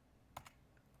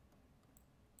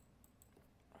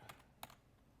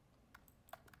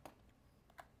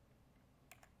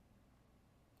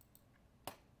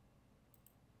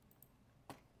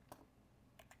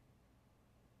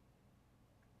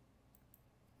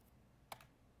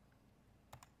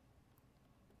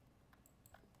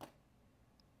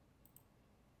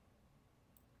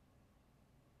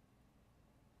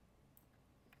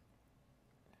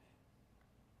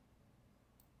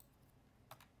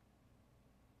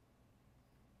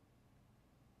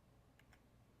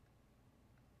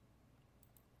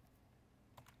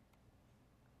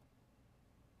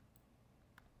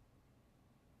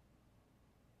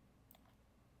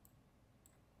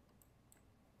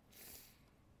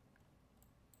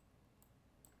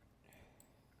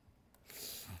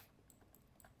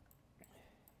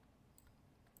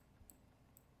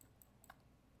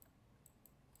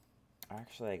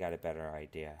 Actually, I got a better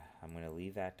idea. I'm going to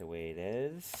leave that the way it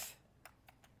is.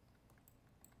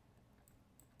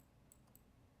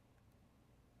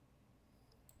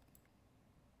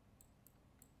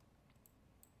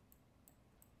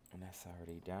 And that's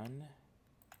already done.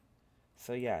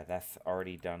 So yeah, that's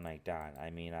already done like that.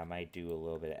 I mean, I might do a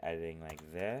little bit of editing like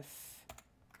this.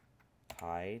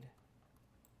 Hide.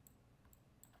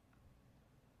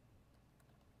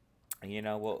 You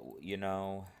know what,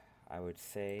 I would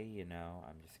say,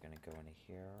 I'm just going to go into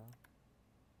here.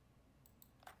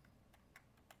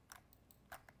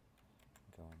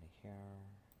 Go into here.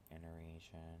 Inner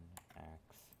region. X.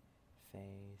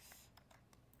 Face.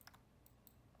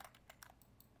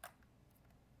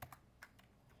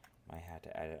 Might have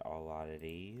to edit a lot of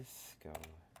these. Go like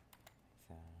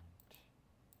that.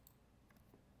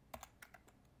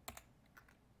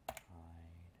 Hide.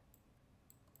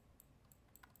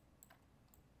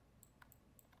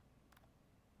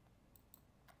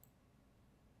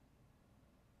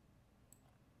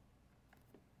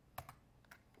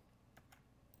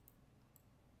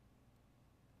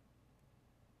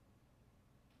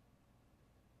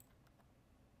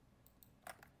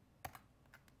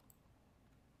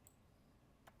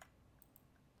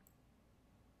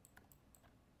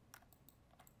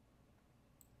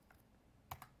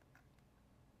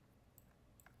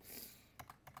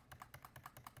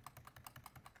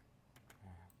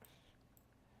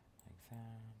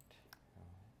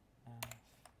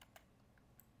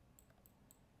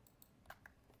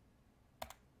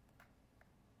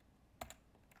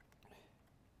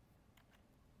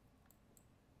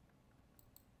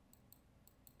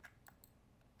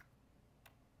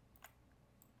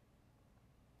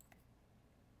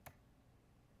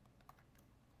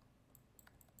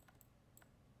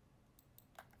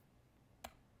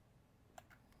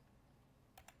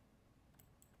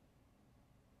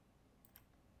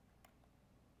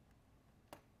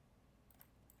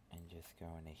 just go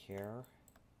into here.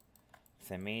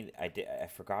 So I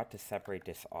forgot to separate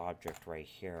this object right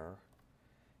here.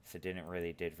 So it didn't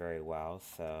really did very well.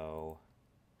 So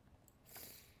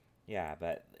yeah,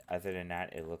 but other than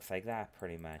that, it looks like that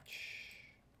pretty much.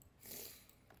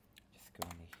 Just go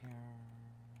into here.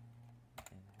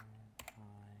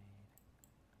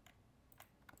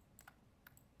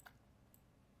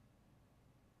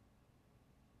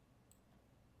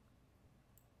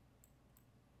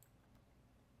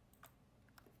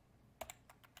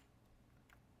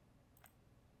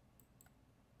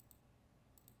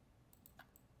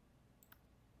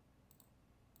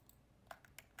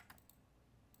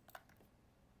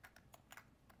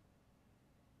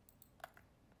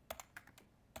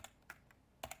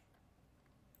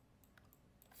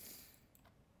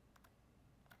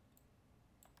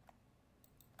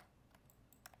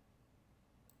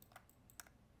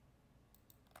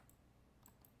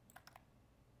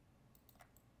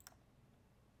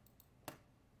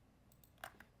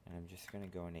 I'm just going to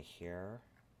go into here,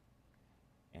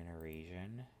 inner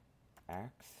region,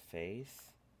 X,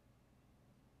 face.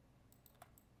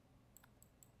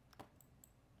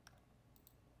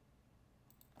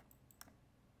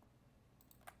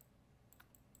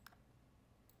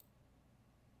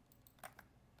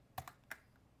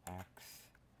 X,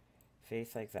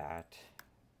 face like that.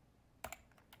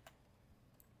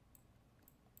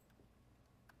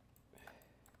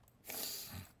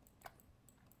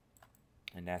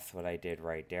 And that's what I did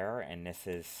right there, and this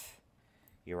is,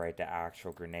 you're right, the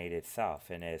actual grenade itself,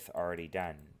 and it's already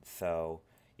done. So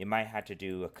you might have to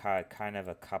do kind of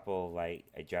a couple like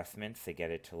adjustments to get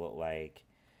it to look like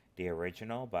the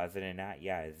original, but other than that,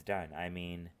 yeah, it's done. I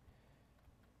mean,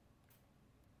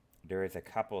 there is a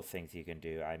couple things you can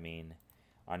do. I mean,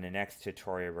 on the next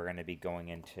tutorial, we're going to be going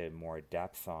into more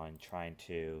depths on trying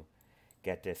to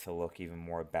get this to look even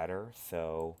more better.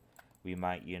 So we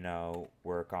might, you know,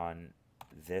 work on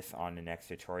this on the next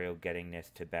tutorial, getting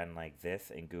this to bend like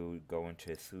this and go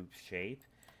into a swoop shape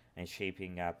and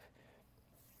shaping up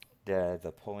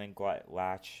the pulling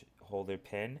latch holder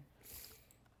pin.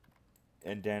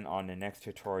 And then on the next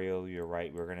tutorial, you're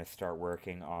right, we're going to start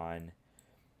working on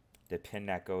the pin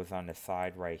that goes on the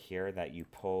side right here that you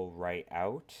pull right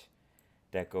out,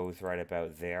 that goes right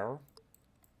about there,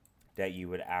 that you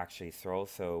would actually throw.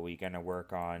 So we're going to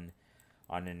work on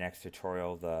the next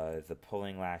tutorial the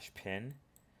pulling latch pin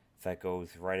that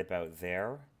goes right about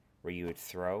there where you would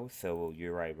throw. So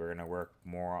you're right, we're going to work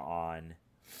more on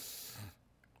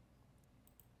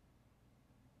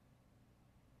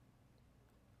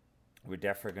we're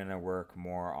definitely going to work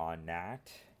more on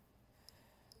that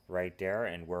right there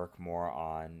and work more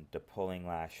on the pulling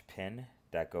latch pin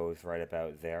that goes right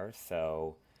about there.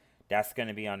 So that's going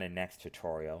to be on the next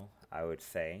tutorial, I would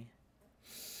say.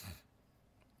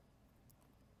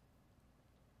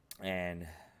 And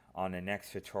on the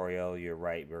next tutorial, you're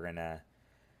right, we're going to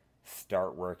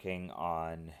start working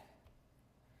on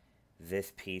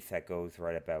this piece that goes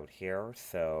right about here.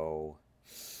 So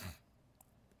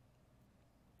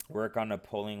work on the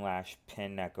pulling latch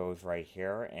pin that goes right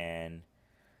here and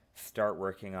start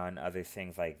working on other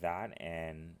things like that.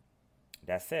 And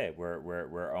that's it.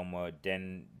 We're almost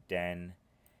then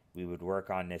we would work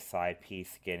on this side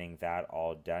piece, getting that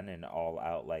all done and all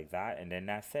out like that, and then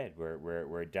that's it.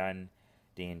 We're done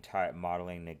the entire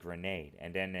modeling the grenade,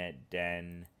 and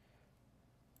then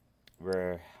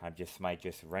I might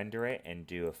just render it and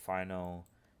do a final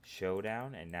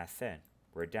showdown, and that's it.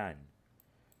 We're done.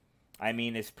 I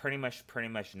mean, it's pretty much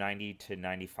 90 to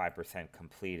 95%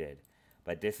 completed,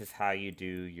 but this is how you do,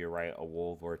 you're right, a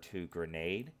World War II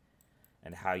grenade,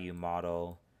 and how you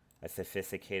model a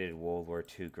sophisticated World War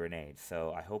II grenade.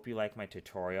 So I hope you like my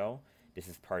tutorial. This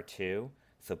is part 2.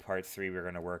 So part 3, we're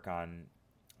going to work on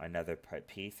another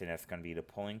piece, and that's going to be the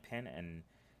pulling pin, and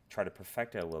try to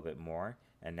perfect it a little bit more,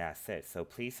 and that's it. So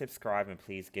please subscribe and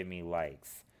please give me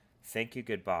likes. Thank you,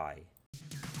 goodbye.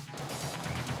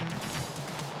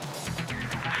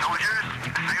 Soldiers,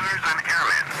 sailors, and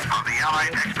airmen of the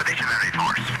Allied Expeditionary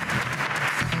Force.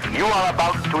 You are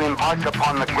about to embark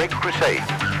upon the Great Crusade,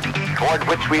 toward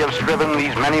which we have striven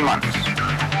these many months.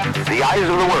 The eyes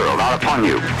of the world are upon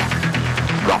you.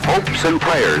 The hopes and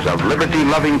prayers of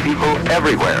liberty-loving people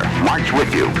everywhere march with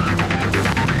you.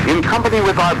 In company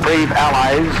with our brave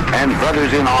allies and brothers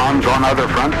in arms on other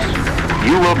fronts,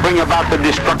 you will bring about the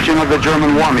destruction of the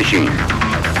German war machine,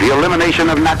 the elimination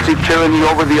of Nazi tyranny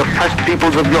over the oppressed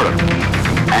peoples of Europe,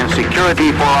 and security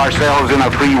for ourselves in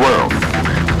a free world.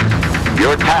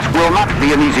 Your task will not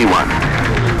be an easy one.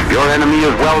 Your enemy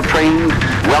is well-trained,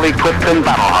 well-equipped, and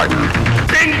battle-hardened.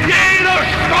 In jeder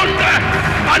Stunde,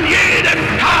 an jedem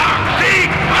Tag